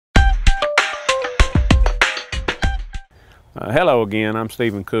Hello again, I'm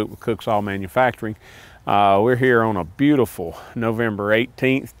Stephen Cook with Cook Saw Manufacturing. We're here on a beautiful November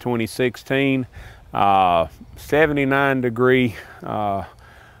 18th, 2016, 79 degree late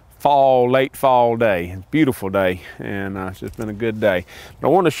fall day. Beautiful day, and it's just been a good day. But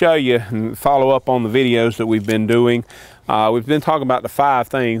I want to show you and follow up on the videos that we've been doing. We've been talking about the 5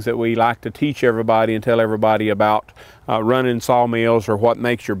 things that we like to teach everybody and tell everybody about running sawmills, or what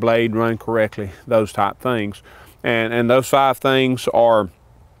makes your blade run correctly, those type things. And those 5 things are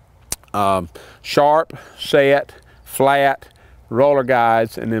sharp, set, flat, roller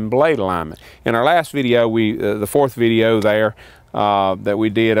guides, and then blade alignment. In our last video, the 4th video there that we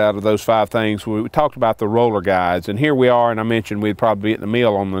did out of those 5 things, we talked about the roller guides. And here we are, and I mentioned we'd probably be at the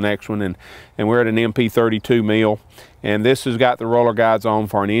mill on the next one, and we're at an MP32 mill. And this has got the roller guides on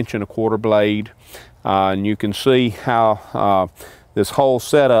for an 1¼ inch blade. And you can see how this whole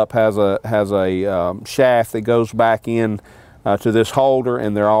setup has a shaft that goes back in to this holder,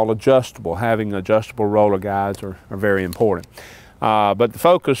 and they're all adjustable. Having adjustable roller guides are very important. But the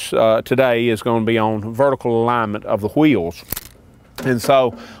focus today is going to be on vertical alignment of the wheels. And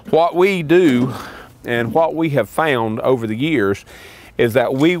so what we do and what we have found over the years is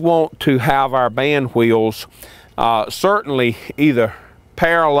that we want to have our band wheels certainly either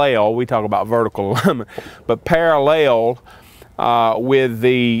parallel, we talk about vertical alignment, but parallel with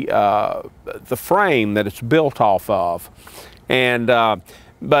the frame that it's built off of. And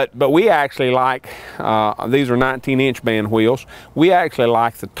but we actually like, these are 19-inch band wheels, we actually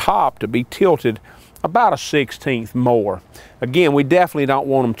like the top to be tilted about a 1/16 more. Again, we definitely don't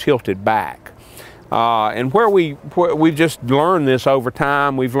want them tilted back. And we've just learned this over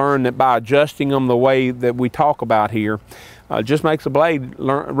time. We've learned that by adjusting them the way that we talk about here, just makes the blade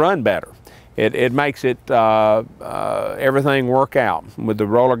run better. It makes it everything work out. With the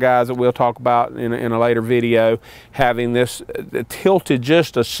roller guides that we'll talk about in a later video, having this tilted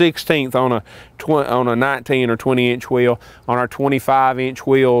just a 1/16 on a 19 or 20-inch wheel. On our 25-inch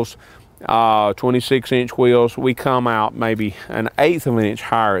wheels, 26-inch wheels, we come out maybe an 1/8 of an inch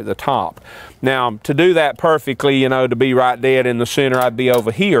higher at the top. Now, to do that perfectly, you know, to be right dead in the center, I'd be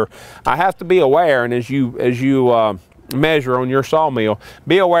over here. I have to be aware, and as you measure on your sawmill,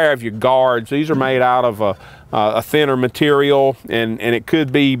 be aware of your guards. These are made out of a thinner material, and it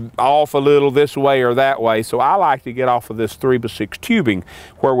could be off a little this way or that way. So I like to get off of this 3x6 tubing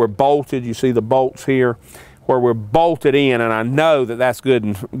where we're bolted. You see the bolts here where we're bolted in, and I know that that's good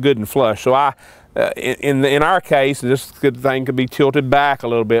and flush. So in our case, this good thing could be tilted back a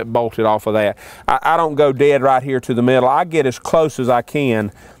little bit, bolted off of that. I don't go dead right here to the middle. I get as close as I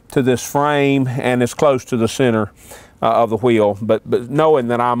can to this frame and as close to the center of the wheel, but knowing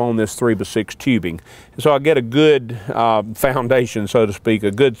that I'm on this 3x6 tubing. So I get a good foundation, so to speak,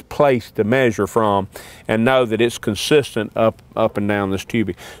 a good place to measure from, and know that it's consistent up and down this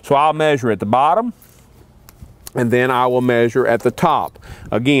tubing. So I'll measure at the bottom, and then I will measure at the top,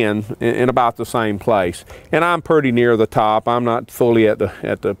 again, in about the same place. And I'm pretty near the top. I'm not fully at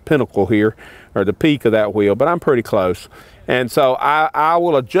the pinnacle here, or the peak of that wheel, but I'm pretty close. And so I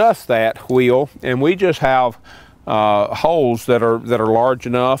will adjust that wheel, and we just have holes that are large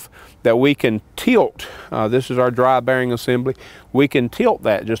enough that we can tilt. This is our drive bearing assembly. We can tilt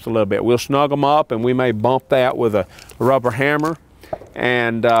that just a little bit. We'll snug them up, and we may bump that with a rubber hammer,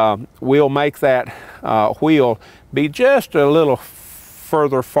 and we'll make that wheel be just a little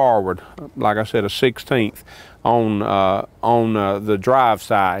further forward, like I said, a 1/16 on the drive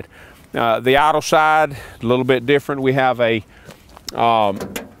side. The idle side, a little bit different. We have a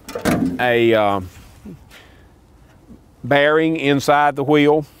bearing inside the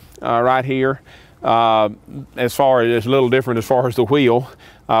wheel right here. As far as, it's a little different as far as the wheel.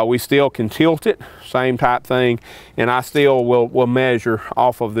 We still can tilt it, same type thing, and I still will measure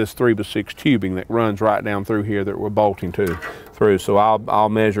off of this 3x6 tubing that runs right down through here that we're bolting through. So I'll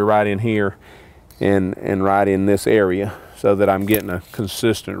measure right in here and right in this area, so that I'm getting a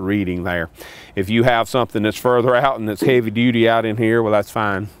consistent reading there. If you have something that's further out and that's heavy duty out in here, well, that's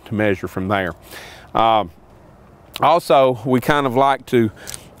fine to measure from there. Also, we kind of like to,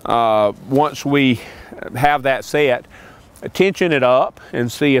 once we have that set, tension it up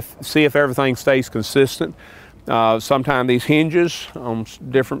and see if everything stays consistent. Sometimes these hinges on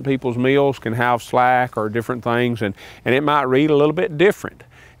different people's mills can have slack or different things, and it might read a little bit different.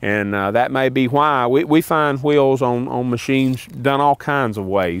 And that may be why we find wheels on machines done all kinds of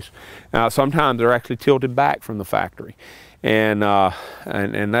ways. Sometimes they're actually tilted back from the factory, and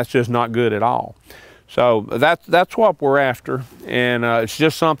that's just not good at all. So that's what we're after, and it's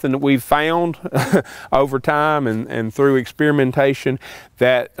just something that we've found over time and through experimentation,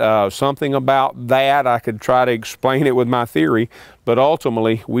 that something about that, I could try to explain it with my theory, but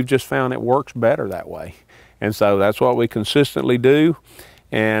ultimately we've just found it works better that way. And so that's what we consistently do,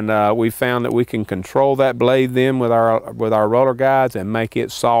 and we found that we can control that blade then with our roller guides and make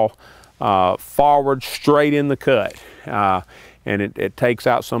it saw forward straight in the cut. And it takes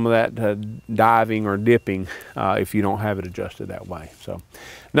out some of that diving or dipping if you don't have it adjusted that way. So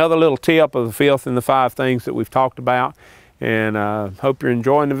another little tip of the 5th and the 5 things that we've talked about, and hope you're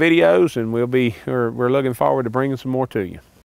enjoying the videos, and we're looking forward to bringing some more to you.